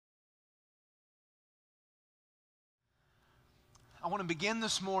I want to begin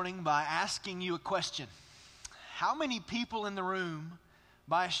this morning by asking you a question. How many people in the room,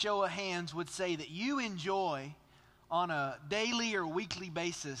 by a show of hands, would say that you enjoy, on a daily or weekly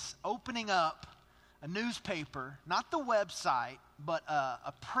basis, opening up a newspaper, not the website, but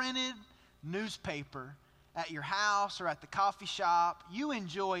a printed newspaper at your house or at the coffee shop? You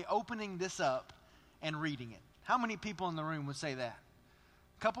enjoy opening this up and reading it. How many people in the room would say that?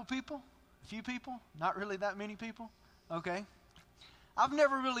 A couple people? A few people? Not really that many people? Okay. I've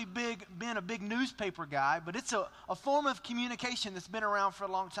never really been a big newspaper guy, but it's a form of communication that's been around for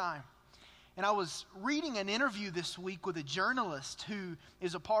a long time. And I was reading an interview this week with a journalist who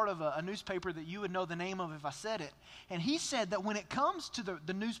is a part of a newspaper that you would know the name of if I said it. And he said that when it comes to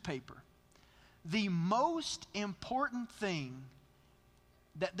the newspaper, the most important thing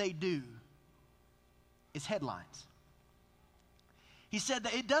that they do is headlines. He said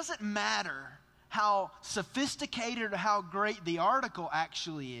that it doesn't matter how sophisticated or how great the article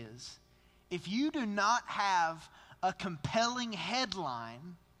actually is. If you do not have a compelling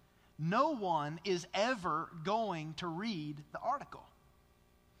headline, no one is ever going to read the article.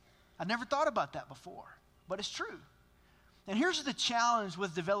 I never thought about that before, but it's true. And here's the challenge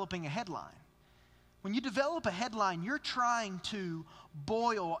with developing a headline. When you develop a headline, you're trying to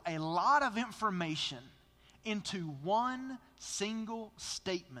boil a lot of information into one single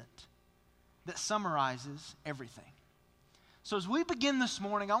statement that summarizes everything. So as we begin this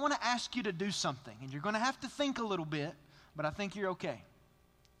morning, I want to ask you to do something, and you're going to have to think a little bit, but I think you're okay.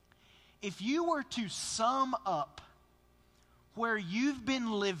 If you were to sum up where you've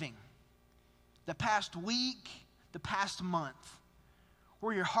been living the past week, the past month,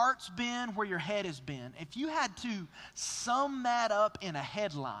 where your heart's been, where your head has been, if you had to sum that up in a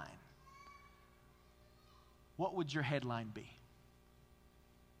headline, what would your headline be?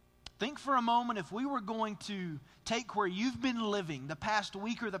 Think for a moment, if we were going to take where you've been living the past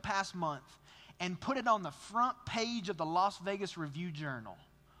week or the past month and put it on the front page of the Las Vegas Review-Journal,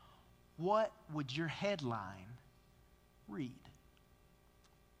 what would your headline read?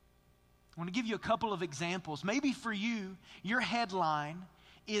 I want to give you a couple of examples. Maybe for you, your headline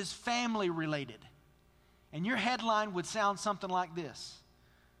is family related. And your headline would sound something like this: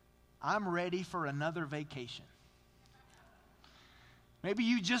 I'm ready for another vacation. Maybe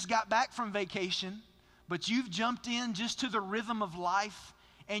you just got back from vacation, but you've jumped in just to the rhythm of life,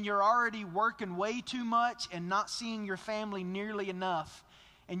 and you're already working way too much and not seeing your family nearly enough.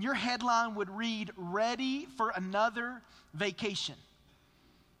 And your headline would read, ready for another vacation.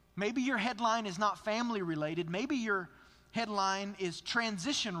 Maybe your headline is not family related. Maybe your headline is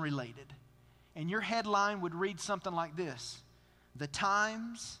transition related. And your headline would read something like this: the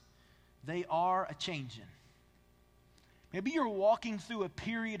times, they are a-changin'. Maybe you're walking through a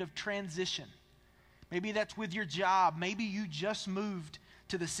period of transition. Maybe that's with your job. Maybe you just moved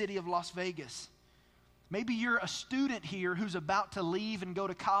to the city of Las Vegas. Maybe you're a student here who's about to leave and go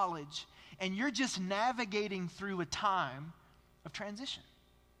to college, and you're just navigating through a time of transition.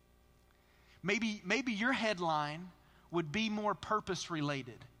 Maybe your headline would be more purpose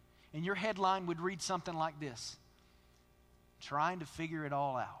related, and your headline would read something like this: trying to figure it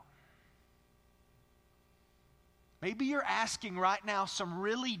all out. Maybe you're asking right now some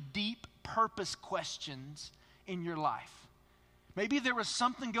really deep purpose questions in your life. Maybe there was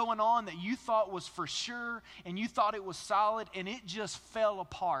something going on that you thought was for sure and you thought it was solid, and it just fell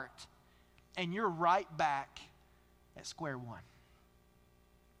apart, and you're right back at square one.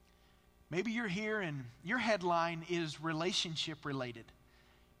 Maybe you're here and your headline is relationship related.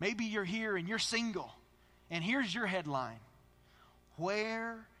 Maybe you're here and you're single, and here's your headline: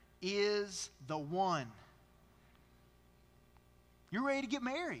 where is the one? You're ready to get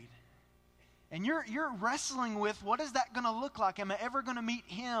married. And you're wrestling with, what is that going to look like? Am I ever going to meet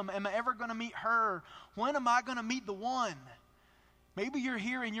him? Am I ever going to meet her? When am I going to meet the one? Maybe you're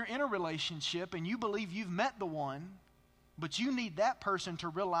here and you're in a relationship and you believe you've met the one, but you need that person to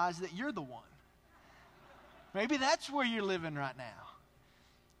realize that you're the one. Maybe that's where you're living right now.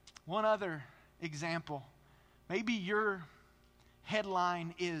 One other example. Maybe your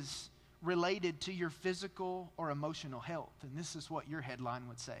headline is related to your physical or emotional health. And this is what your headline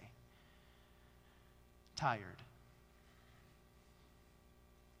would say: tired.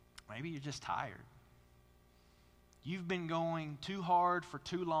 Maybe you're just tired. You've been going too hard for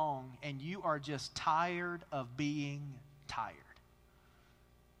too long, and you are just tired of being tired.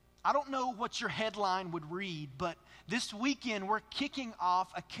 I don't know what your headline would read, but this weekend we're kicking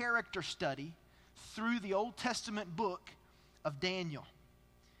off a character study through the Old Testament book of Daniel.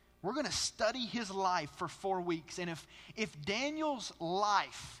 We're going to study his life for 4 weeks. And if Daniel's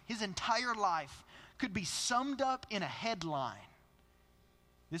life, his entire life, could be summed up in a headline,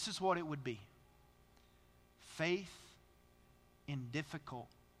 this is what it would be: faith in difficult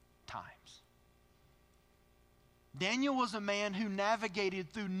times. Daniel was a man who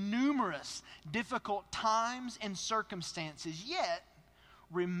navigated through numerous difficult times and circumstances, yet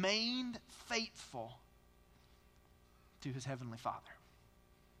remained faithful to his heavenly Father.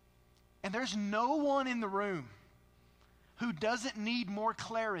 And there's no one in the room who doesn't need more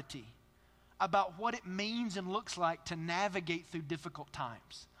clarity about what it means and looks like to navigate through difficult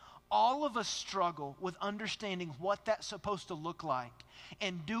times. All of us struggle with understanding what that's supposed to look like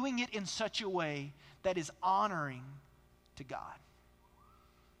and doing it in such a way that is honoring to God.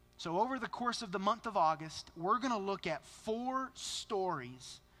 So over the course of the month of August, we're going to look at 4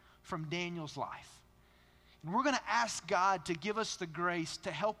 stories from Daniel's life. And we're going to ask God to give us the grace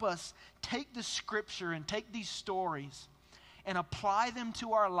to help us take the scripture and take these stories and apply them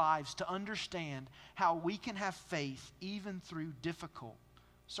to our lives to understand how we can have faith even through difficult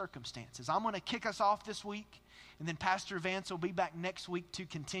circumstances. I'm going to kick us off this week, and then Pastor Vance will be back next week to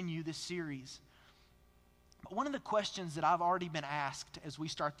continue this series. But one of the questions that I've already been asked as we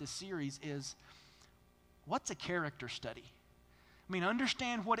start this series is, what's a character study? I mean,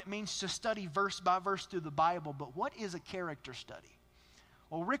 understand what it means to study verse by verse through the Bible, but what is a character study?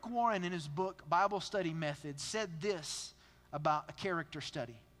 Well, Rick Warren in his book, Bible Study Methods, said this about a character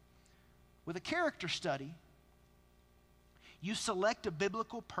study. With a character study, you select a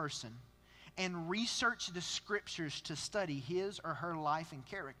biblical person and research the scriptures to study his or her life and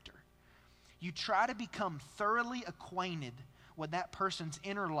character. You try to become thoroughly acquainted with that person's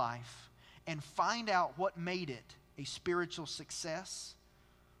inner life and find out what made it a spiritual success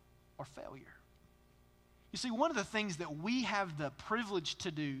or failure. You see, one of the things that we have the privilege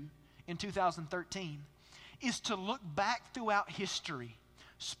to do in 2013 is to look back throughout history,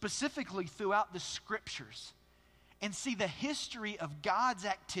 specifically throughout the scriptures, and see the history of God's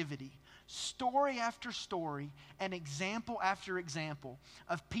activity, story after story, and example after example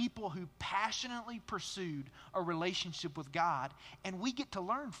of people who passionately pursued a relationship with God, and we get to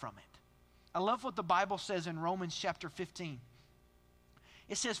learn from it. I love what the Bible says in Romans chapter 15.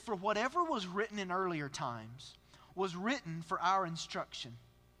 It says, "For whatever was written in earlier times was written for our instruction,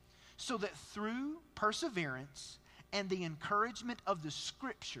 so that through perseverance and the encouragement of the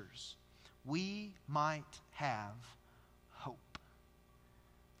scriptures, we might have hope."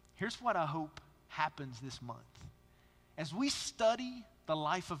 Here's what I hope happens this month. As we study the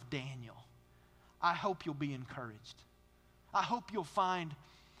life of Daniel, I hope you'll be encouraged. I hope you'll find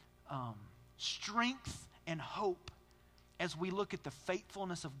strength and hope as we look at the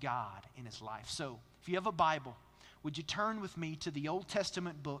faithfulness of God in his life. So, if you have a Bible, would you turn with me to the Old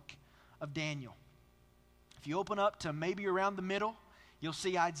Testament book of Daniel? If you open up to maybe around the middle, you'll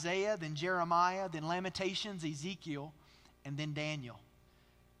see Isaiah, then Jeremiah, then Lamentations, Ezekiel, and then Daniel.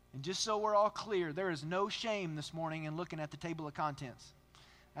 And just so we're all clear, there is no shame this morning in looking at the table of contents.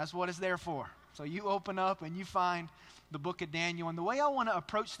 That's what it's there for. So you open up and you find the book of Daniel. And the way I want to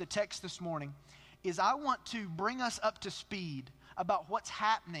approach the text this morning is I want to bring us up to speed about what's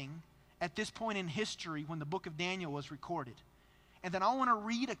happening at this point in history when the book of Daniel was recorded. And then I want to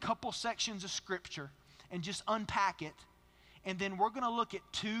read a couple sections of scripture and just unpack it. And then we're going to look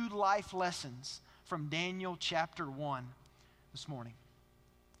at 2 life lessons from Daniel chapter 1 this morning.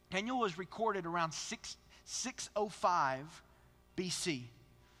 Daniel was recorded around 605 BC.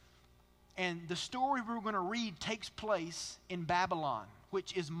 And the story we're going to read takes place in Babylon,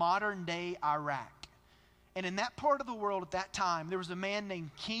 which is modern-day Iraq. And in that part of the world at that time, there was a man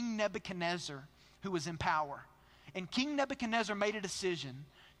named King Nebuchadnezzar who was in power. And King Nebuchadnezzar made a decision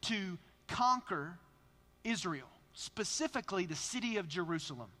to conquer Israel, specifically the city of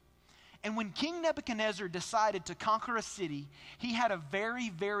Jerusalem. And when King Nebuchadnezzar decided to conquer a city, he had a very,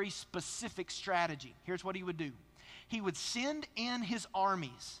 very specific strategy. Here's what he would do. He would send in his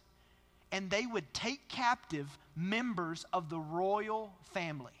armies, and they would take captive members of the royal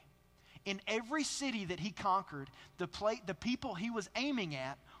family. In every city that he conquered, the people he was aiming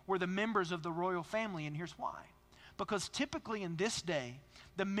at were the members of the royal family, and here's why. Because typically in this day,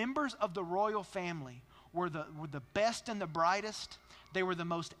 the members of the royal family were the best and the brightest. They were the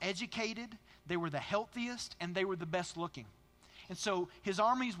most educated, they were the healthiest, and they were the best looking. And so his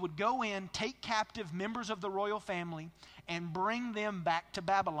armies would go in, take captive members of the royal family, and bring them back to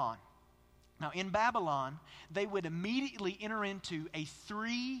Babylon. Now in Babylon, they would immediately enter into a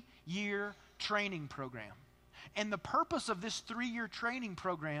 3-year training program. And the purpose of this 3-year training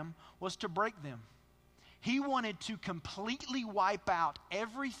program was to break them. He wanted to completely wipe out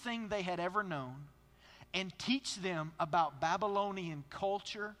everything they had ever known and teach them about Babylonian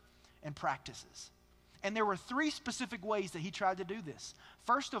culture and practices. And there were three specific ways that he tried to do this.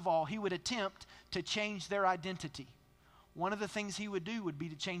 First of all, he would attempt to change their identity. One of the things he would do would be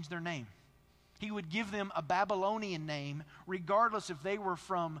to change their name. He would give them a Babylonian name, regardless if they were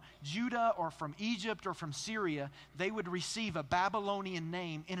from Judah or from Egypt or from Syria. They would receive a Babylonian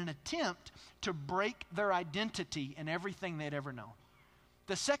name in an attempt to break their identity and everything they'd ever known.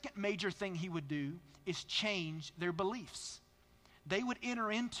 The second major thing he would do is change their beliefs. They would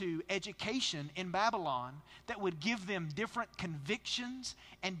enter into education in Babylon that would give them different convictions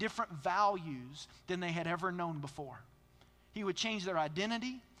and different values than they had ever known before. He would change their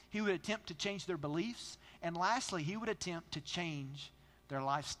identity. He would attempt to change their beliefs. And lastly, he would attempt to change their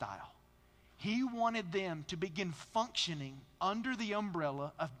lifestyle. He wanted them to begin functioning under the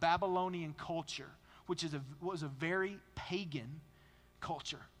umbrella of Babylonian culture, which was a very pagan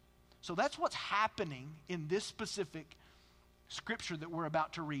culture. So that's what's happening in this specific scripture that we're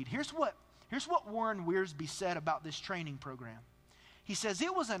about to read. Here's what Warren Wiersbe said about this training program. He says,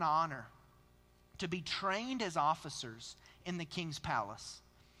 "It was an honor to be trained as officers in the king's palace,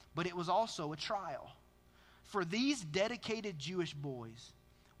 but it was also a trial. For these dedicated Jewish boys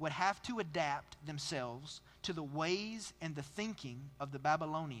would have to adapt themselves to the ways and the thinking of the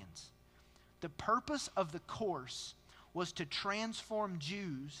Babylonians. The purpose of the course was to transform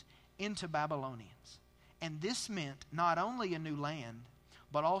Jews into Babylonians. And this meant not only a new land,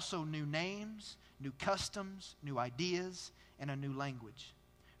 but also new names, new customs, new ideas, and a new language.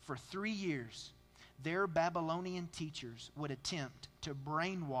 For 3 years, their Babylonian teachers would attempt to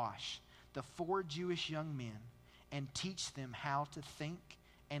brainwash the 4 Jewish young men and teach them how to think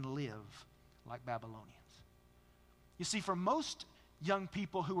and live like Babylonians." You see, for most young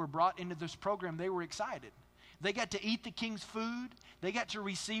people who were brought into this program, they were excited. They got to eat the king's food. They got to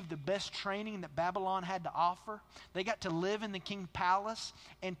receive the best training that Babylon had to offer. They got to live in the king's palace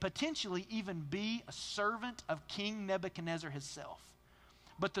and potentially even be a servant of King Nebuchadnezzar himself.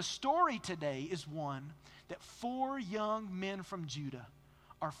 But the story today is one that 4 young men from Judah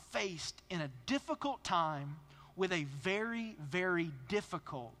are faced in a difficult time with a very, very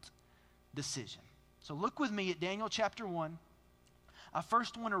difficult decision. So look with me at Daniel chapter 1. I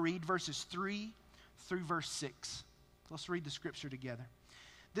first want to read verses 3 through verse 6. Let's read the scripture together.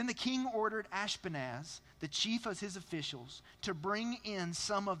 "Then the king ordered Ashpenaz, the chief of his officials, to bring in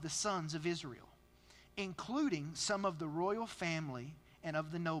some of the sons of Israel, including some of the royal family and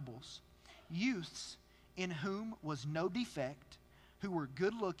of the nobles, youths in whom was no defect, who were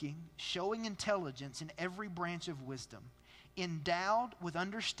good-looking, showing intelligence in every branch of wisdom, endowed with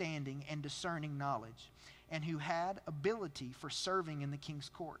understanding and discerning knowledge, and who had ability for serving in the king's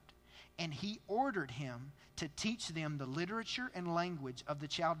court. And he ordered him to teach them the literature and language of the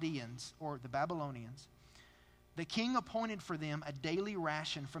Chaldeans, or the Babylonians. The king appointed for them a daily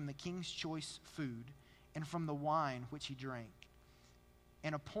ration from the king's choice food and from the wine which he drank,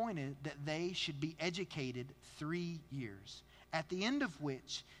 and appointed that they should be educated 3 years, at the end of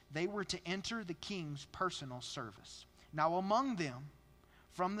which they were to enter the king's personal service. Now among them,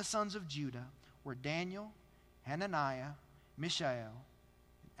 from the sons of Judah, were Daniel, Hananiah, Mishael,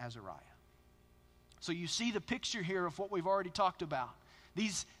 and Azariah." So you see the picture here of what we've already talked about.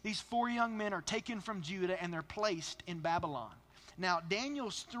 These 4 young men are taken from Judah and they're placed in Babylon. Now,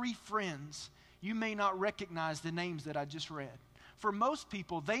 Daniel's 3 friends, you may not recognize the names that I just read. For most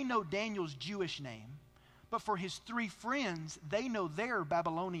people, they know Daniel's Jewish name, but for his 3 friends, they know their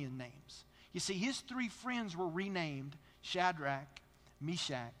Babylonian names. You see, his 3 friends were renamed Shadrach,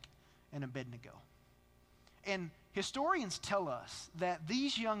 Meshach, and Abednego. And historians tell us that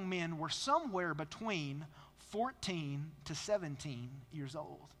these young men were somewhere between 14 to 17 years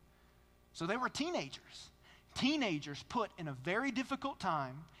old. So they were teenagers. Teenagers put in a very difficult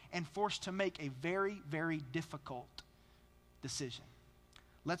time and forced to make a very, very difficult decision.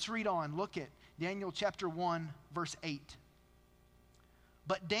 Let's read on. Look at Daniel chapter 1, verse 8.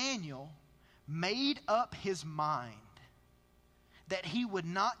 "But Daniel made up his mind that he would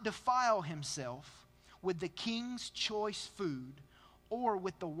not defile himself with the king's choice food or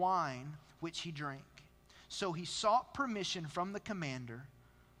with the wine which he drank. So he sought permission from the commander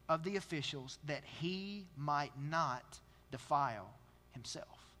of the officials that he might not defile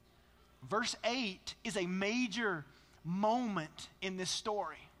himself." Verse 8 is a major moment in this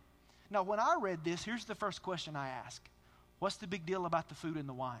story. Now, when I read this, here's the first question I ask. What's the big deal about the food and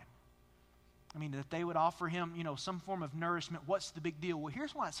the wine? I mean, that they would offer him, some form of nourishment. What's the big deal? Well,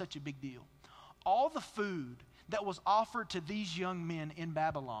 here's why it's such a big deal. All the food that was offered to these young men in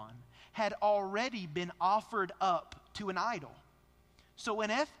Babylon had already been offered up to an idol. So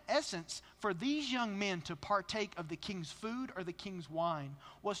in essence, for these young men to partake of the king's food or the king's wine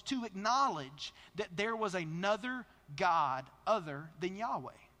was to acknowledge that there was another God other than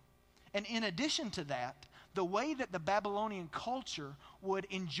Yahweh. And in addition to that, the way that the Babylonian culture would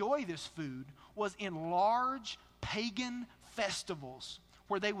enjoy this food was in large pagan festivals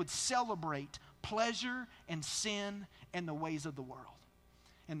where they would celebrate pleasure and sin and the ways of the world.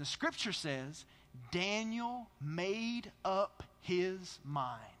 And the scripture says, Daniel made up his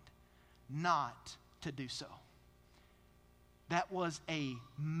mind not to do so. That was a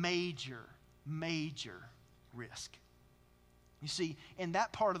major, major risk. You see, in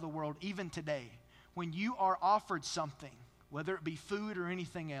that part of the world, even today, when you are offered something, whether it be food or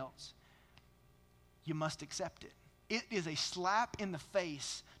anything else, you must accept it. It is a slap in the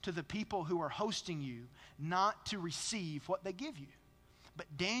face to the people who are hosting you not to receive what they give you. But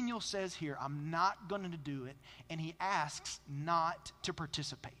Daniel says here, I'm not going to do it, and he asks not to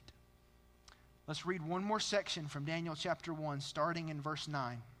participate. Let's read one more section from Daniel chapter 1, starting in verse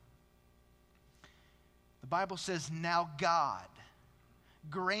 9. The Bible says, Now God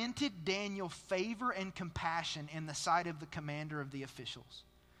granted Daniel favor and compassion in the sight of the commander of the officials.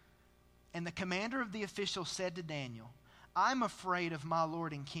 And the commander of the officials said to Daniel, I'm afraid of my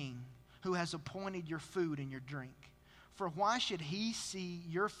lord and king, who has appointed your food and your drink. For why should he see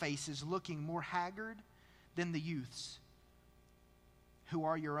your faces looking more haggard than the youths who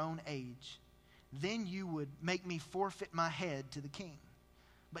are your own age? Then you would make me forfeit my head to the king.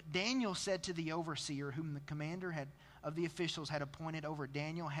 But Daniel said to the overseer, whom the commander of the officials had appointed over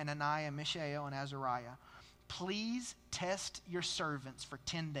Daniel, Hananiah, Mishael, and Azariah, please test your servants for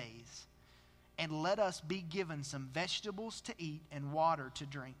 10 days, and let us be given some vegetables to eat and water to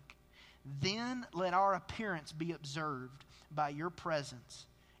drink. Then let our appearance be observed by your presence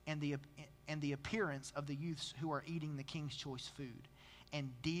and the appearance of the youths who are eating the king's choice food,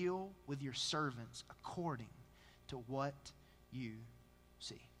 and deal with your servants according to what you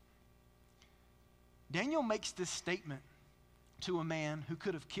see. Daniel makes this statement to a man who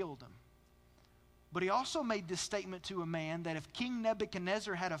could have killed him. But he also made this statement to a man that if King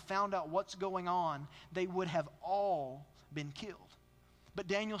Nebuchadnezzar had have found out what's going on, they would have all been killed. But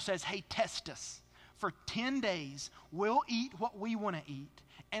Daniel says, hey, test us. For 10 days, we'll eat what we want to eat,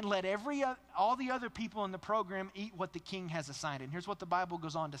 and let all the other people in the program eat what the king has assigned. And here's what the Bible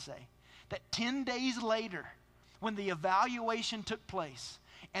goes on to say. That 10 days later, when the evaluation took place,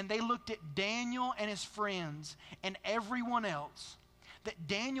 and they looked at Daniel and his friends and everyone else, that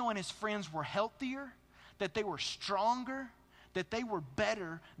Daniel and his friends were healthier, that they were stronger, that they were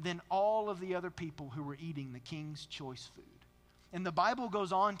better than all of the other people who were eating the king's choice food. And the Bible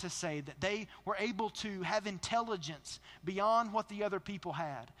goes on to say that they were able to have intelligence beyond what the other people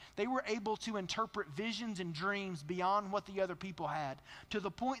had. They were able to interpret visions and dreams beyond what the other people had, to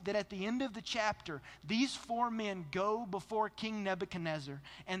the point that at the end of the chapter, these 4 men go before King Nebuchadnezzar,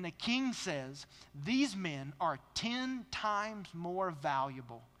 and the king says, these men are 10 times more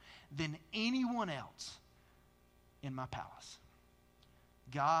valuable than anyone else in my palace.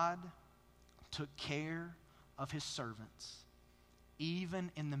 God took care of his servants, even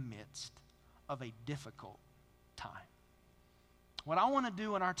in the midst of a difficult time. What I want to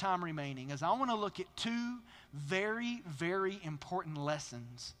do in our time remaining is I want to look at 2 very, very important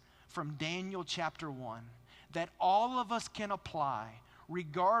lessons from Daniel chapter 1 that all of us can apply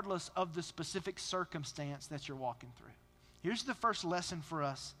regardless of the specific circumstance that you're walking through. Here's the first lesson for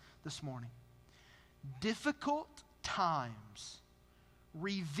us this morning. Difficult times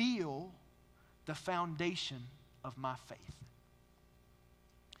reveal the foundation of my faith.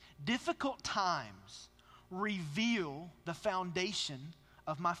 Difficult times reveal the foundation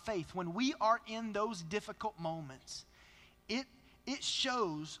of my faith. When we are in those difficult moments, it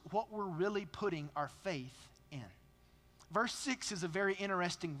shows what we're really putting our faith in. Verse 6 is a very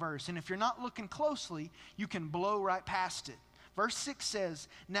interesting verse, and if you're not looking closely, you can blow right past it. Verse 6 says,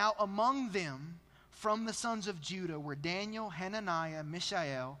 Now among them from the sons of Judah were Daniel, Hananiah,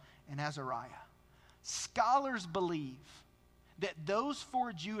 Mishael, and Azariah. Scholars believe that those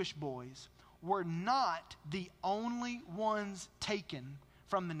 4 Jewish boys were not the only ones taken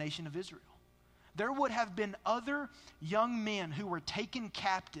from the nation of Israel. There would have been other young men who were taken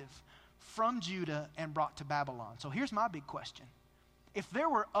captive from Judah and brought to Babylon. So here's my big question. If there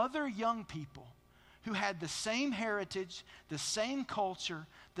were other young people who had the same heritage, the same culture,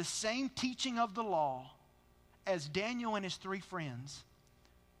 the same teaching of the law as Daniel and his 3 friends,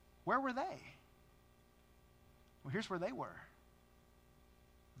 where were they? Well, here's where they were.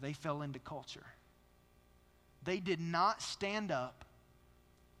 They fell into culture. They did not stand up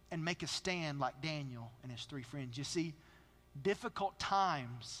and make a stand like Daniel and his 3 friends. You see, Difficult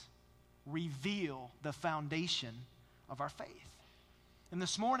times reveal the foundation of our faith. And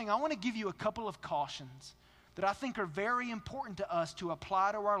this morning, I want to give you a couple of cautions that I think are very important to us to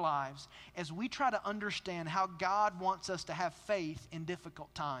apply to our lives as we try to understand how God wants us to have faith in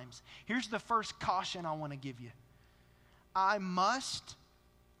difficult times. Here's the first caution I want to give you. I must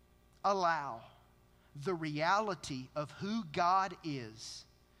allow the reality of who God is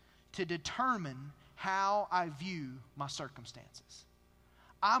to determine how I view my circumstances.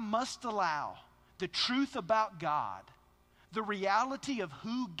 I must allow the truth about God, the reality of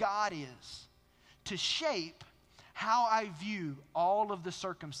who God is, to shape how I view all of the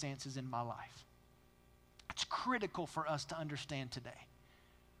circumstances in my life. It's critical for us to understand today.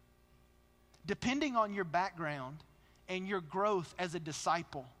 Depending on your background and your growth as a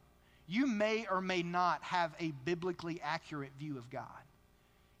disciple, you may or may not have a biblically accurate view of God.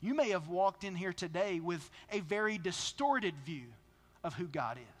 You may have walked in here today with a very distorted view of who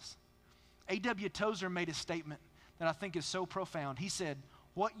God is. A.W. Tozer made a statement that I think is so profound. He said,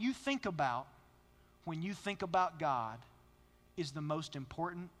 "What you think about when you think about God is the most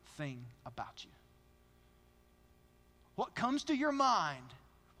important thing about you." What comes to your mind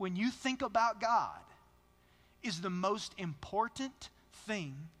when you think about God is the most important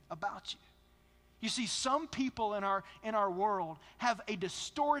thing about you. You see, some people in our world have a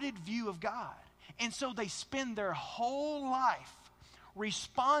distorted view of God, and so they spend their whole life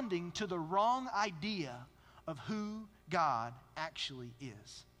responding to the wrong idea of who God actually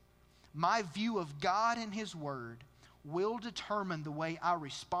is. My view of God and His Word will determine the way I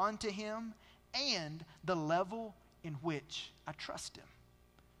respond to Him and the level in which I trust Him.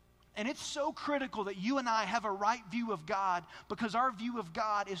 And it's so critical that you and I have a right view of God, because our view of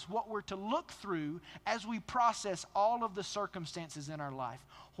God is what we're to look through as we process all of the circumstances in our life.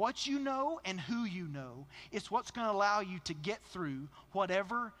 What you know and who you know is what's going to allow you to get through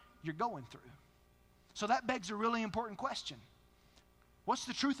whatever you're going through. So that begs a really important question. What's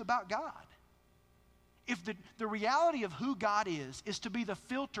the truth about God? If the reality of who God is to be the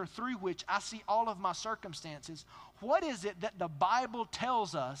filter through which I see all of my circumstances, what is it that the Bible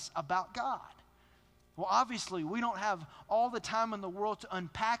tells us about God? Well, obviously, we don't have all the time in the world to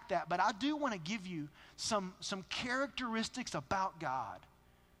unpack that, but I do want to give you some characteristics about God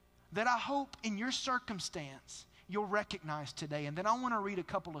that I hope in your circumstance you'll recognize today. And then I want to read a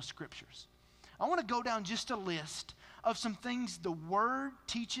couple of scriptures. I want to go down just a list of some things the Word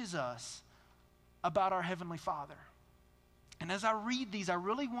teaches us about our Heavenly Father. And as I read these, I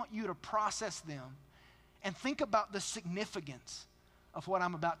really want you to process them and think about the significance of what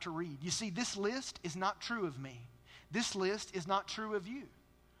I'm about to read. You see, this list is not true of me. This list is not true of you,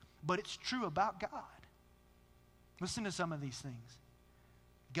 but it's true about God. Listen to some of these things.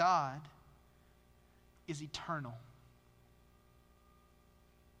 God is eternal.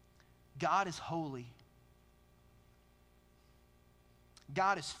 God is holy.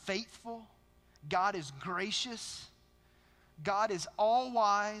 God is faithful. God is gracious. God is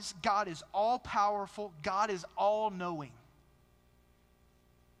all-wise. God is all-powerful. God is all-knowing.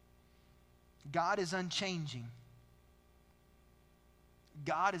 God is unchanging.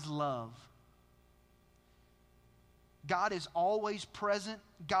 God is love. God is always present.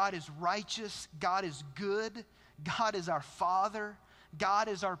 God is righteous. God is good. God is our Father. God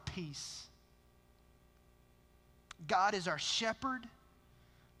is our peace. God is our shepherd.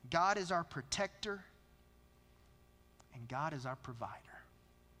 God is our protector. And God is our provider.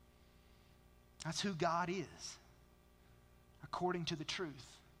 That's who God is, according to the truth.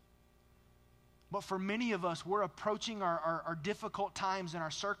 But for many of us, we're approaching our difficult times and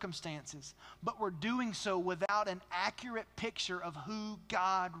our circumstances, but we're doing so without an accurate picture of who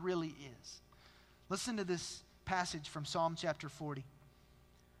God really is. Listen to this passage from Psalm chapter 40.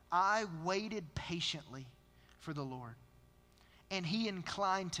 I waited patiently for the Lord, and He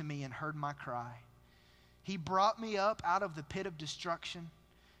inclined to me and heard my cry. He brought me up out of the pit of destruction,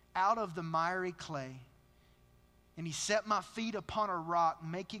 out of the miry clay. And He set my feet upon a rock,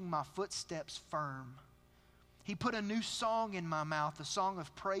 making my footsteps firm. He put a new song in my mouth, a song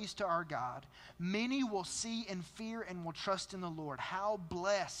of praise to our God. Many will see and fear and will trust in the Lord. How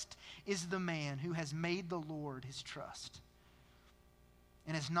blessed is the man who has made the Lord his trust,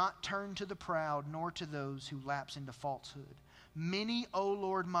 and has not turned to the proud, nor to those who lapse into falsehood. Many, O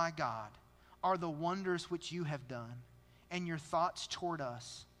Lord my God, are the wonders which you have done, and your thoughts toward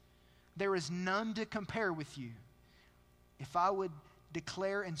us. There is none to compare with you. If I would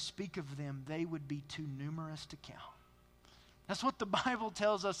declare and speak of them, they would be too numerous to count. That's what the Bible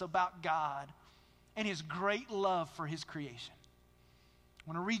tells us about God and His great love for His creation. I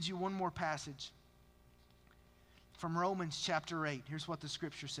want to read you one more passage. from Romans chapter 8. Here's what the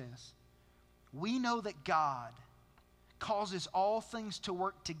scripture says. We know that God causes all things to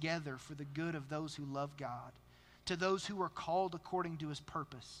work together for the good of those who love God, to those who are called according to his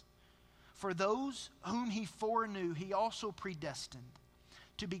purpose. For those whom he foreknew, he also predestined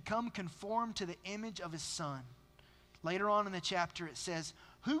to become conformed to the image of his Son. Later on in the chapter it says,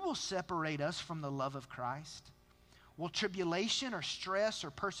 who will separate us from the love of Christ? Will tribulation or stress or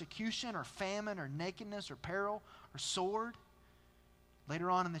persecution or famine or nakedness or peril or sword?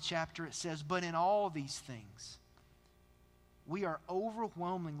 Later on in the chapter it says, but in all these things we are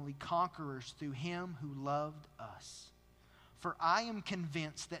overwhelmingly conquerors through him who loved us. For I am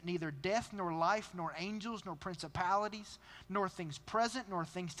convinced that neither death nor life nor angels nor principalities nor things present nor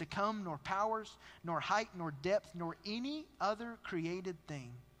things to come nor powers nor height nor depth nor any other created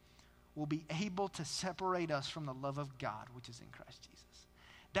thing will be able to separate us from the love of God which is in Christ Jesus.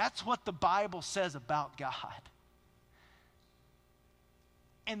 That's what the Bible says about God.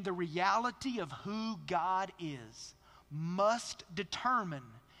 And the reality of who God is must determine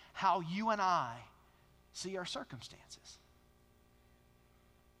how you and I see our circumstances.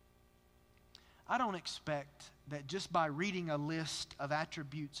 I don't expect that just by reading a list of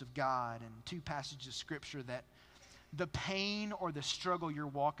attributes of God and 2 passages of Scripture that the pain or the struggle you're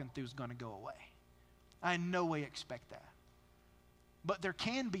walking through is going to go away. I in no way expect that. But there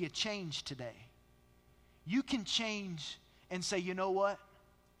can be a change today. You can change and say, you know what?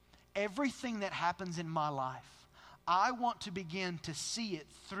 Everything that happens in my life, I want to begin to see it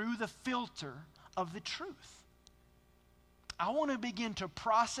through the filter of the truth. I want to begin to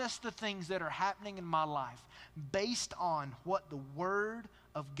process the things that are happening in my life based on what the Word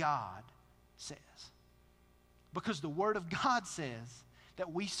of God says. Because the Word of God says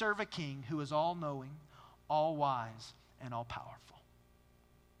that we serve a King who is all-knowing, all-wise, and all-powerful.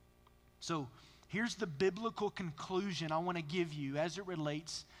 So here's the biblical conclusion I want to give you as it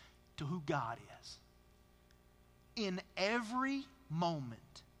relates to who God is. In every moment,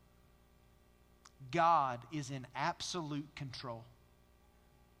 God is in absolute control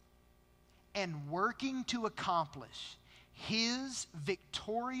and working to accomplish his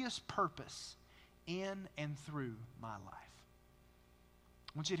victorious purpose in and through my life.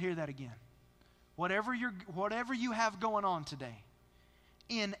 I want you to hear that again. Whatever you have going on today,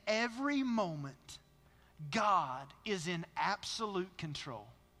 in every moment, God is in absolute control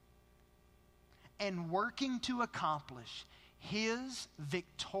and working to accomplish his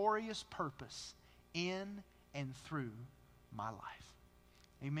victorious purpose in and through my life.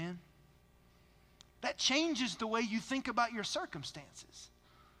 Amen? That changes the way you think about your circumstances.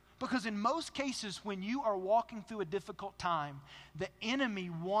 Because in most cases, when you are walking through a difficult time, the enemy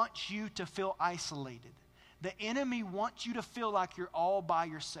wants you to feel isolated. The enemy wants you to feel like you're all by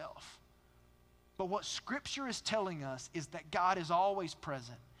yourself. But what Scripture is telling us is that God is always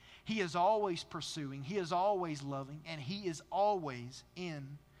present. He is always pursuing. He is always loving. And he is always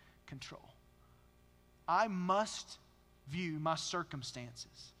in control. I must view my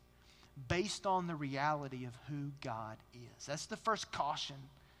circumstances based on the reality of who God is. That's the first caution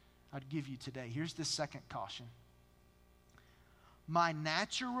I'd give you today. Here's the second caution. My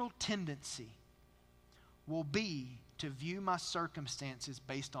natural tendency will be to view my circumstances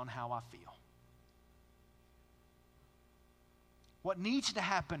based on how I feel. What needs to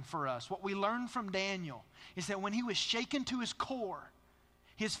happen for us, what we learned from Daniel, is that when he was shaken to his core,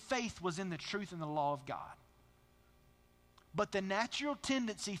 his faith was in the truth and the law of God. But the natural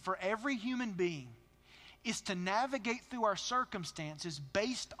tendency for every human being is to navigate through our circumstances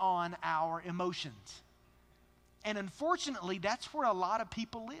based on our emotions. And unfortunately, that's where a lot of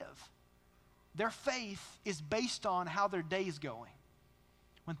people live. Their faith is based on how their day is going.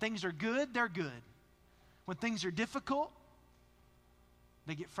 When things are good, they're good. When things are difficult,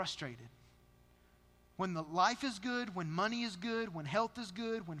 they get frustrated. When the life is good, when money is good, when health is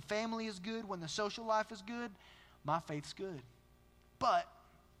good, when family is good, when the social life is good, my faith's good. But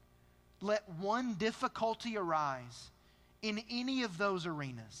let one difficulty arise in any of those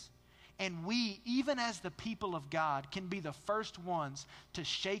arenas, and we, even as the people of God, can be the first ones to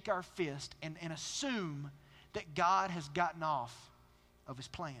shake our fist and assume that God has gotten off of his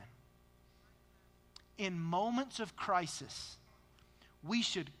plan. In moments of crisis, we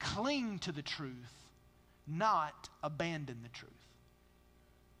should cling to the truth, not abandon the truth.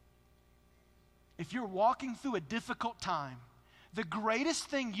 If you're walking through a difficult time, the greatest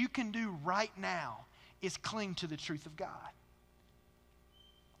thing you can do right now is cling to the truth of God.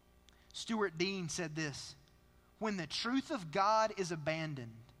 Stuart Dean said this: when the truth of God is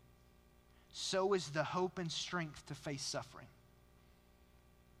abandoned, so is the hope and strength to face suffering.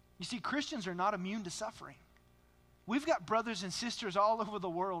 You see, Christians are not immune to suffering. We've got brothers and sisters all over the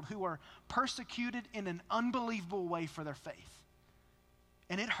world who are persecuted in an unbelievable way for their faith.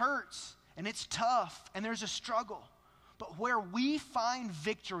 And it hurts, and it's tough, and there's a struggle. But where we find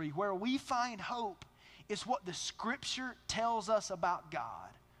victory, where we find hope, is what the Scripture tells us about God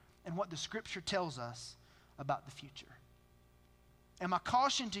and what the Scripture tells us about the future. And my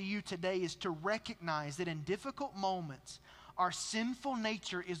caution to you today is to recognize that in difficult moments, our sinful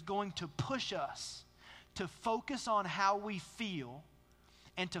nature is going to push us to focus on how we feel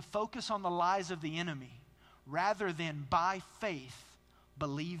and to focus on the lies of the enemy rather than by faith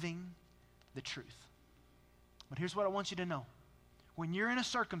believing the truth. But here's what I want you to know. When you're in a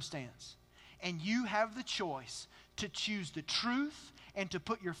circumstance and you have the choice to choose the truth and to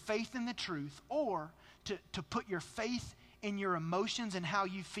put your faith in the truth, or to put your faith in your emotions and how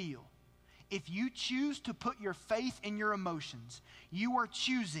you feel, if you choose to put your faith in your emotions, you are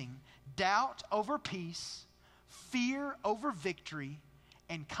choosing doubt over peace, fear over victory,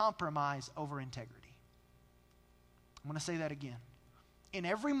 and compromise over integrity. I'm going to say that again. In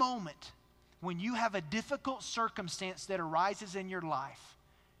every moment when you have a difficult circumstance that arises in your life,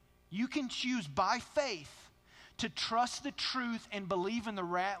 you can choose by faith to trust the truth and believe in the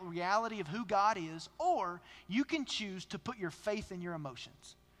reality of who God is, or you can choose to put your faith in your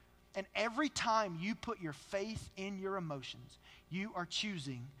emotions. And every time you put your faith in your emotions, you are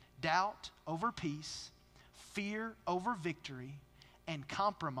choosing doubt over peace, fear over victory, and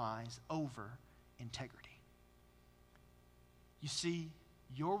compromise over integrity. You see,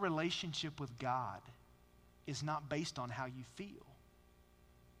 your relationship with God is not based on how you feel.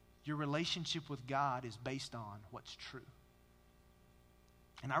 Your relationship with God is based on what's true.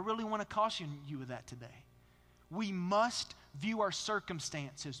 And I really want to caution you with that today. We must view our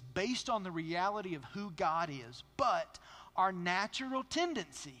circumstances based on the reality of who God is, but our natural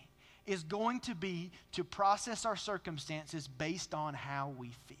tendency is going to be to process our circumstances based on how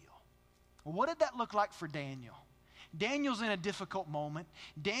we feel. Well, what did that look like for Daniel? Daniel's in a difficult moment.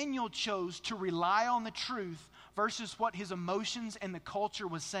 Daniel chose to rely on the truth versus what his emotions and the culture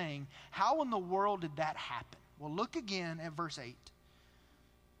was saying. How in the world did that happen? Well, look again at verse 8.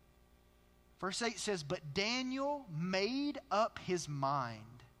 Verse 8 says, "But Daniel made up his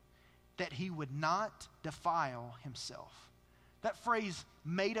mind that he would not defile himself." That phrase,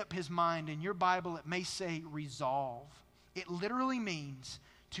 made up his mind, in your Bible it may say resolve. It literally means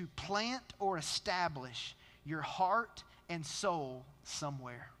to plant or establish your heart and soul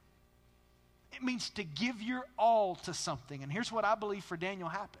somewhere. It means to give your all to something. And here's what I believe for Daniel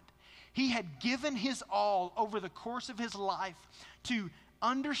happened. He had given his all over the course of his life to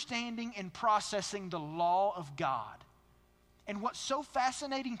understanding and processing the law of God. And what's so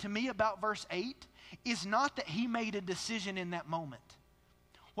fascinating to me about verse 8 is not that he made a decision in that moment.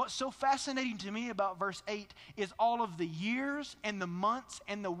 What's so fascinating to me about verse 8 is all of the years and the months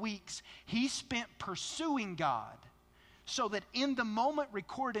and the weeks he spent pursuing God, so that in the moment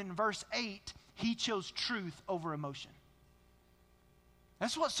recorded in verse 8, he chose truth over emotion.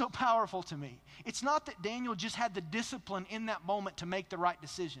 That's what's so powerful to me. It's not that Daniel just had the discipline in that moment to make the right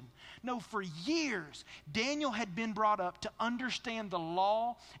decision. No, for years, Daniel had been brought up to understand the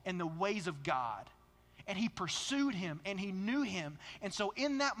law and the ways of God. And he pursued him and he knew him. And so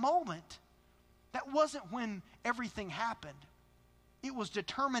in that moment, that wasn't when everything happened. It was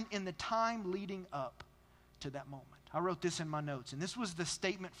determined in the time leading up to that moment. I wrote this in my notes, and this was the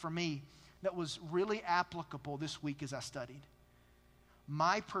statement for me that was really applicable this week as I studied.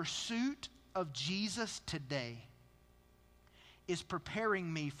 My pursuit of Jesus today is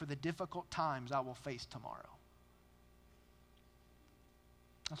preparing me for the difficult times I will face tomorrow.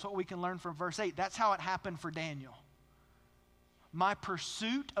 That's what we can learn from verse 8. That's how it happened for Daniel. My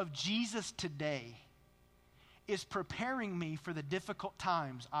pursuit of Jesus today is preparing me for the difficult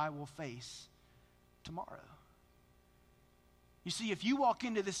times I will face tomorrow. You see, if you walk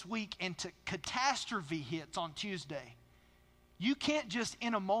into this week and catastrophe hits on Tuesday, you can't just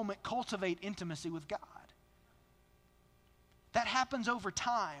in a moment cultivate intimacy with God. That happens over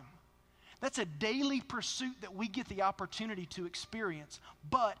time. That's a daily pursuit that we get the opportunity to experience.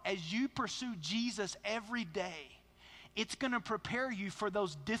 But as you pursue Jesus every day, it's going to prepare you for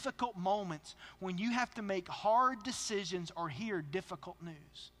those difficult moments when you have to make hard decisions or hear difficult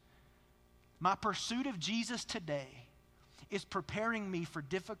news. My pursuit of Jesus today is preparing me for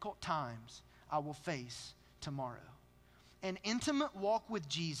difficult times I will face tomorrow. An intimate walk with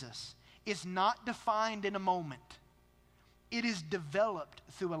Jesus is not defined in a moment. It is developed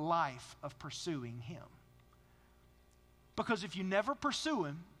through a life of pursuing Him. Because if you never pursue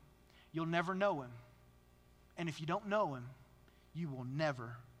Him, you'll never know Him. And if you don't know Him, you will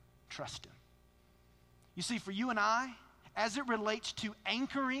never trust Him. You see, for you and I, as it relates to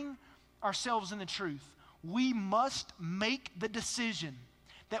anchoring ourselves in the truth, we must make the decision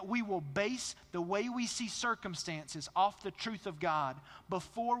that we will base the way we see circumstances off the truth of God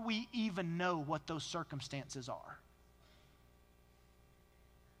before we even know what those circumstances are.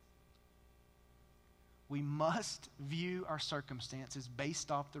 We must view our circumstances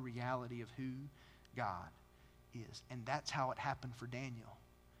based off the reality of who God is. And that's how it happened for Daniel.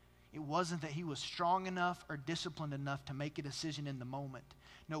 It wasn't that he was strong enough or disciplined enough to make a decision in the moment.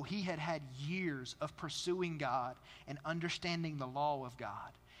 No, he had had years of pursuing God and understanding the law of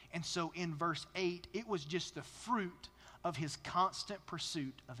God. And so in verse 8, it was just the fruit of his constant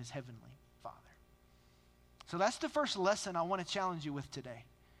pursuit of his heavenly Father. So that's the first lesson I want to challenge you with today.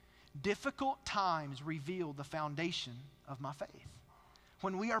 Difficult times reveal the foundation of my faith.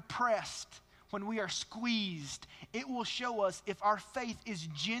 When we are pressed, when we are squeezed, it will show us if our faith is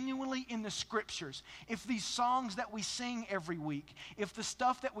genuinely in the Scriptures, if these songs that we sing every week, if the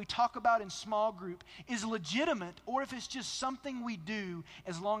stuff that we talk about in small group is legitimate, or if it's just something we do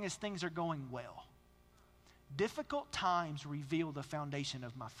as long as things are going well. Difficult times reveal the foundation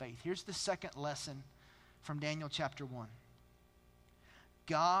of my faith. Here's the second lesson from Daniel chapter 1.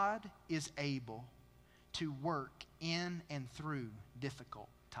 God is able to work in and through difficult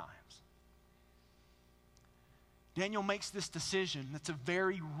times. Daniel makes this decision that's a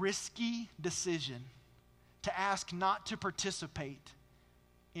very risky decision to ask not to participate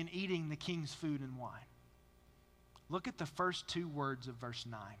in eating the king's food and wine. Look at the first two words of verse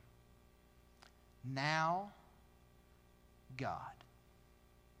 9. Now, God.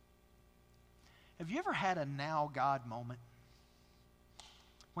 Have you ever had a now God moment?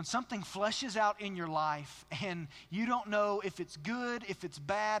 When something fleshes out in your life and you don't know if it's good, if it's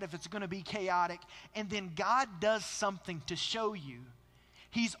bad, if it's going to be chaotic, and then God does something to show you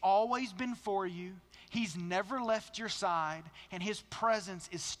He's always been for you, He's never left your side, and His presence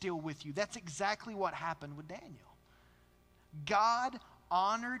is still with you. That's exactly what happened with Daniel. God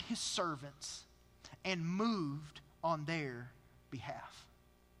honored His servants and moved on their behalf.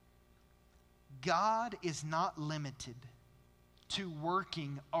 God is not limited to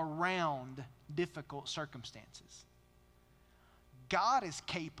working around difficult circumstances. God is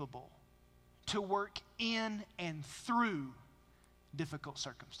capable to work in and through difficult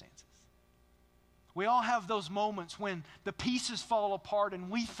circumstances. We all have those moments when the pieces fall apart and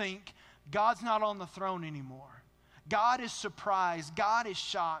we think God's not on the throne anymore. God is surprised. God is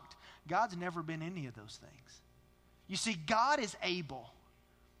shocked. God's never been any of those things. You see, God is able.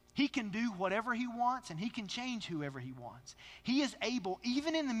 He can do whatever He wants, and He can change whoever He wants. He is able,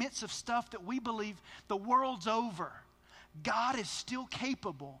 even in the midst of stuff that we believe the world's over, God is still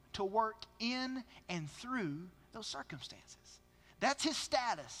capable to work in and through those circumstances. That's His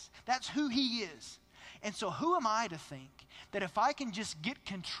status. That's who He is. And so who am I to think that if I can just get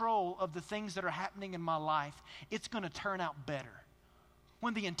control of the things that are happening in my life, it's going to turn out better?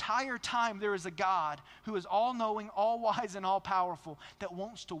 When the entire time there is a God who is all-knowing, all-wise, and all-powerful that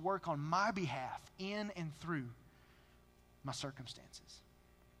wants to work on my behalf in and through my circumstances.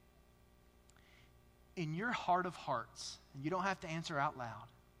 In your heart of hearts, and you don't have to answer out loud,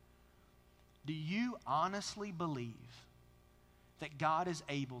 do you honestly believe that God is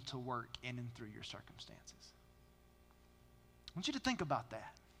able to work in and through your circumstances? I want you to think about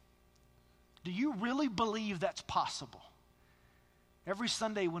that. Do you really believe that's possible? Every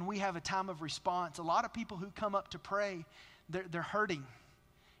Sunday when we have a time of response, a lot of people who come up to pray, they're hurting.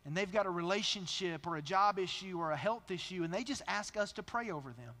 And they've got a relationship or a job issue or a health issue, and they just ask us to pray over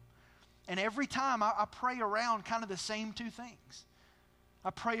them. And every time I pray around kind of the same two things. I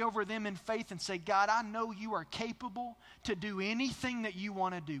pray over them in faith and say, God, I know you are capable to do anything that you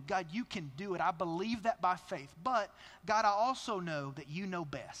want to do. God, you can do it. I believe that by faith. But, God, I also know that you know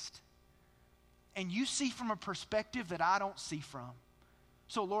best. And you see from a perspective that I don't see from.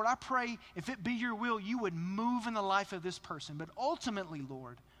 So, Lord, I pray if it be your will, you would move in the life of this person. But ultimately,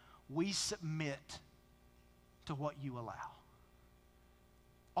 Lord, we submit to what you allow.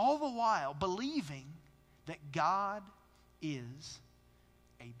 All the while believing that God is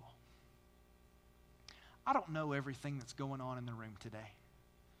able. I don't know everything that's going on in the room today.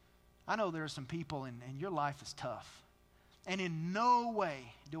 I know there are some people and your life is tough. And in no way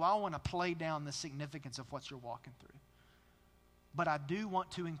do I want to play down the significance of what you're walking through. But I do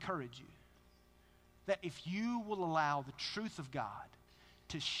want to encourage you that if you will allow the truth of God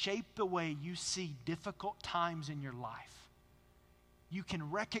to shape the way you see difficult times in your life, you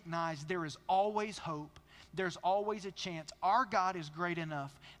can recognize there is always hope. There's always a chance. Our God is great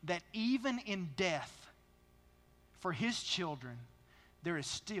enough that even in death, for His children, there is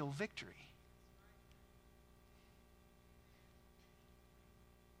still victory.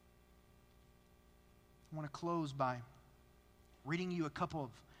 I want to close by reading you a couple of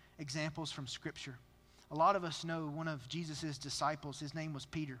examples from Scripture. A lot of us know one of Jesus' disciples. His name was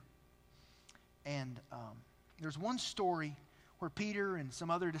Peter. And there's one story where Peter and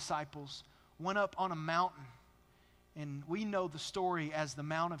some other disciples went up on a mountain. And we know the story as the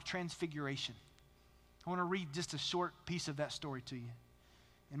Mount of Transfiguration. I want to read just a short piece of that story to you.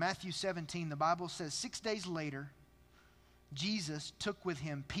 In Matthew 17, the Bible says, 6 days later, Jesus took with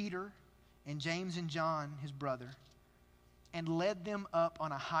him Peter and James and John, his brother, and led them up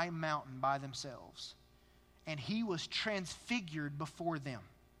on a high mountain by themselves. And he was transfigured before them.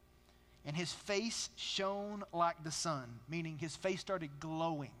 And his face shone like the sun, meaning his face started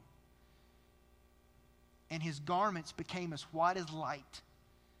glowing. And his garments became as white as light.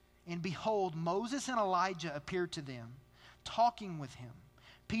 And behold, Moses and Elijah appeared to them, talking with him.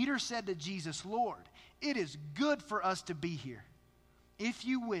 Peter said to Jesus, Lord, it is good for us to be here. If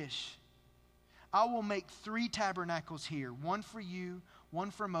you wish, I will make 3 tabernacles here, one for you, one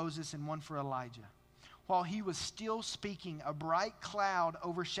for Moses, and one for Elijah. While he was still speaking, a bright cloud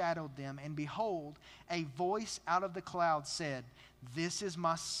overshadowed them, and behold, a voice out of the cloud said, This is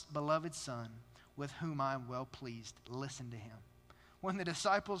my beloved Son, with whom I am well pleased. Listen to him. When the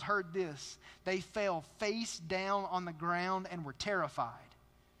disciples heard this, they fell face down on the ground and were terrified.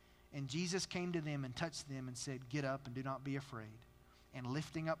 And Jesus came to them and touched them and said, Get up and do not be afraid. And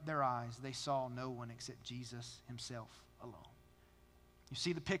lifting up their eyes, they saw no one except Jesus himself alone. You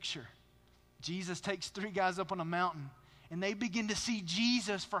see the picture. Jesus takes 3 guys up on a mountain, and they begin to see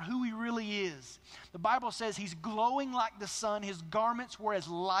Jesus for who he really is. The Bible says he's glowing like the sun. His garments were as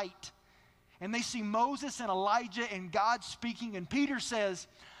light. And they see Moses and Elijah and God speaking. And Peter says,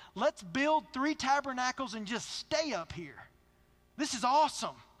 let's build 3 tabernacles and just stay up here. This is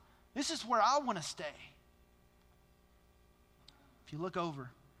awesome. This is where I want to stay. If you look over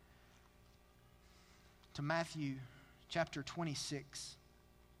to Matthew chapter 26,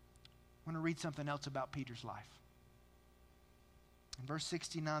 I want to read something else about Peter's life. In verse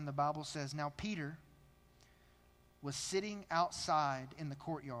 69, the Bible says, Now Peter was sitting outside in the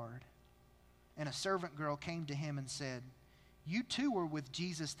courtyard, and a servant girl came to him and said, You too were with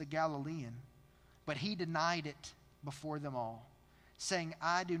Jesus the Galilean. But he denied it before them all, saying,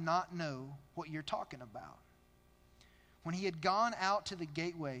 I do not know what you're talking about. When he had gone out to the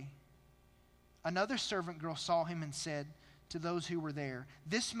gateway, another servant girl saw him and said to those who were there,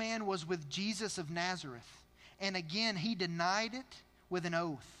 This man was with Jesus of Nazareth. And again he denied it with an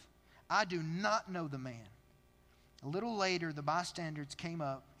oath, I do not know the man. A little later, the bystanders came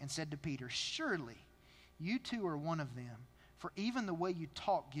up and said to Peter, Surely you too are one of them, for even the way you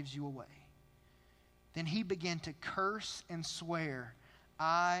talk gives you away. Then he began to curse and swear,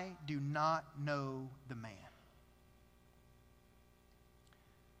 I do not know the man.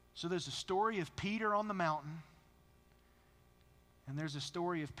 So there's a story of Peter on the mountain, and there's a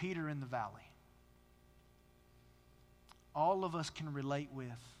story of Peter in the valley. All of us can relate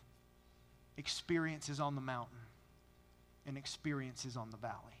with experiences on the mountain and experiences on the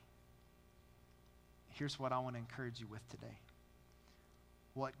valley. Here's what I want to encourage you with today.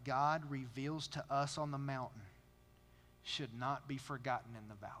 What God reveals to us on the mountain should not be forgotten in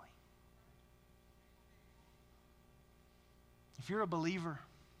the valley. If you're a believer,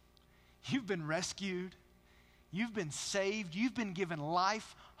 you've been rescued, you've been saved, you've been given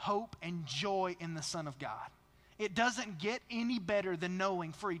life, hope, and joy in the Son of God. It doesn't get any better than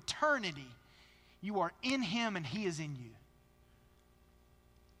knowing for eternity you are in Him and He is in you.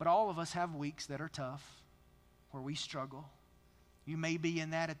 But all of us have weeks that are tough, where we struggle. You may be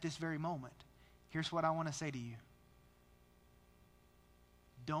in that at this very moment. Here's what I want to say to you.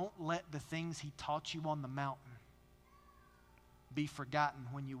 Don't let the things He taught you on the mountain be forgotten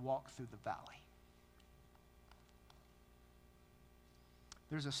when you walk through the valley.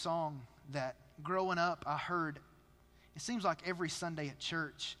 There's a song that growing up I heard, it seems like every Sunday at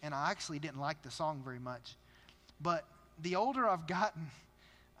church, and I actually didn't like the song very much. But the older I've gotten,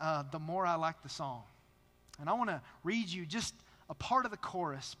 the more I like the song. And I want to read you just a part of the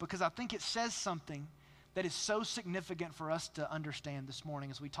chorus because I think it says something that is so significant for us to understand this morning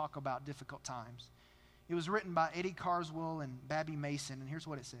as we talk about difficult times. It was written by Eddie Carswell and Babby Mason, and here's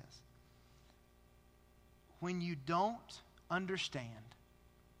what it says. When you don't understand,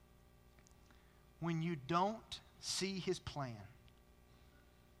 when you don't see His plan,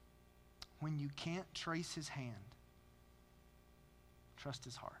 when you can't trace His hand, trust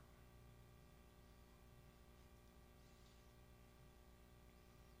His heart.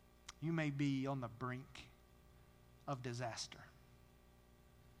 You may be on the brink of disaster.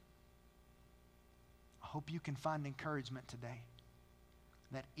 I hope you can find encouragement today.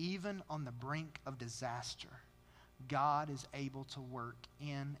 that even on the brink of disaster, God is able to work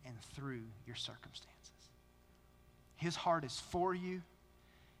in and through your circumstances. His heart is for you.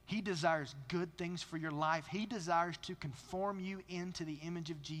 He desires good things for your life. He desires to conform you into the image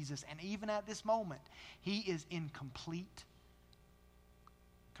of Jesus. And even at this moment, He is in complete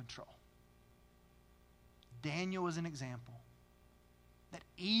control. Daniel is an example that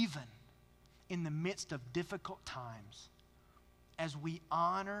even in the midst of difficult times, as we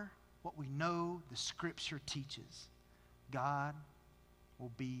honor what we know the Scripture teaches, God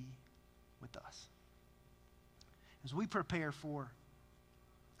will be with us. As we prepare for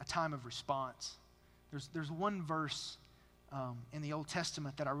a time of response, there's one verse in the Old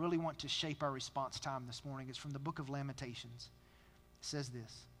Testament that I really want to shape our response time this morning. It's from the book of Lamentations. It says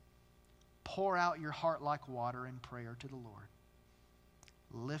this: pour out your heart like water in prayer to the Lord.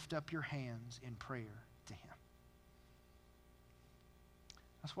 Lift up your hands in prayer to Him.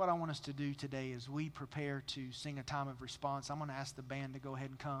 That's what I want us to do today as we prepare to sing a time of response. I'm going to ask the band to go ahead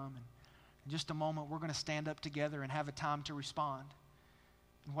and come. And in just a moment, we're going to stand up together and have a time to respond.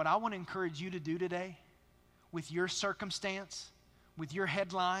 And what I want to encourage you to do today, with your circumstance, with your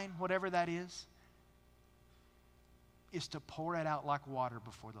headline, whatever that is to pour it out like water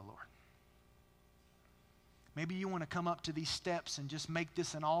before the Lord. Maybe you want to come up to these steps and just make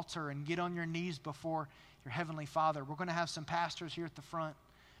this an altar and get on your knees before your Heavenly Father. We're going to have some pastors here at the front.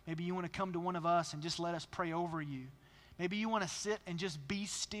 Maybe you want to come to one of us and just let us pray over you. Maybe you want to sit and just be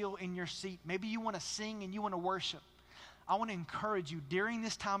still in your seat. Maybe you want to sing and you want to worship. I want to encourage you during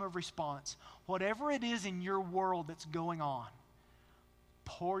this time of response, whatever it is in your world that's going on,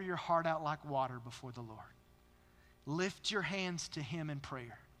 pour your heart out like water before the Lord. Lift your hands to Him in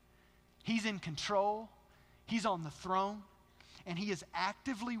prayer. He's in control. He's on the throne. And He is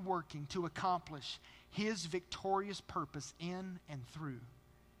actively working to accomplish His victorious purpose in and through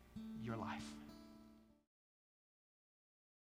your life.